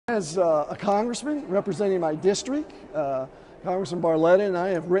As a congressman representing my district, Congressman Barletta and I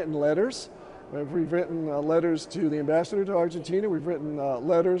have written letters. We've written letters to the ambassador to Argentina. We've written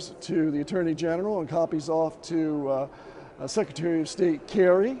letters to the Attorney General and copies off to Secretary of State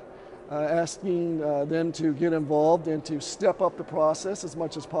Kerry, asking them to get involved and to step up the process as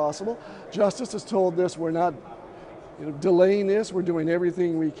much as possible. Justice has told us we're not delaying this. We're doing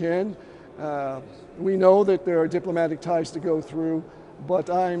everything we can. We know that there are diplomatic ties to go through,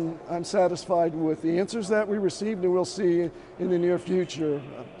 but I'm satisfied with the answers that we received, and we'll see in the near future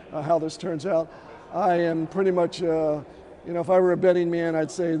how this turns out. I am pretty much, if I were a betting man,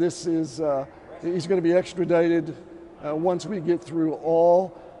 I'd say this is, he's going to be extradited once we get through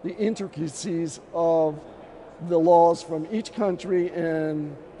all the intricacies of the laws from each country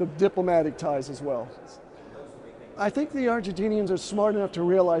and the diplomatic ties as well. I think the Argentinians are smart enough to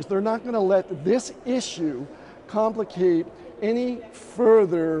realize they're not going to let this issue complicate any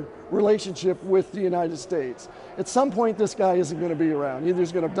further relationship with the United States. At some point, this guy isn't going to be around. Either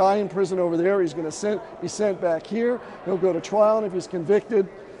he's going to die in prison over there, or he's going to be sent back here. He'll go to trial, and if he's convicted,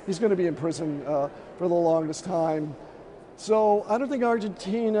 he's going to be in prison for the longest time. So I don't think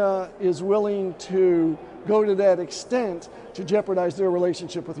Argentina is willing to go to that extent to jeopardize their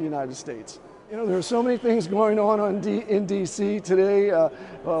relationship with the United States. There are so many things going on in D.C. today.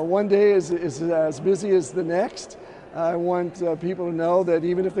 One day is as busy as the next. I want people to know that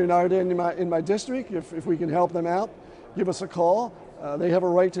even if they're not in my district, if we can help them out, give us a call. They have a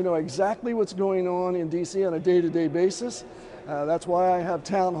right to know exactly what's going on in D.C. on a day-to-day basis. That's why I have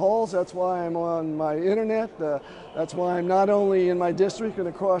town halls. That's why I'm on my internet. That's why I'm not only in my district and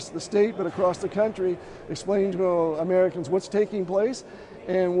across the state, but across the country, explaining to Americans what's taking place.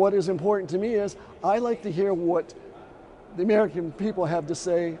 And what is important to me is I like to hear what the American people have to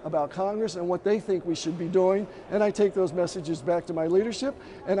say about Congress and what they think we should be doing. And I take those messages back to my leadership.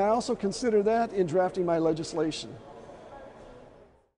 And I also consider that in drafting my legislation.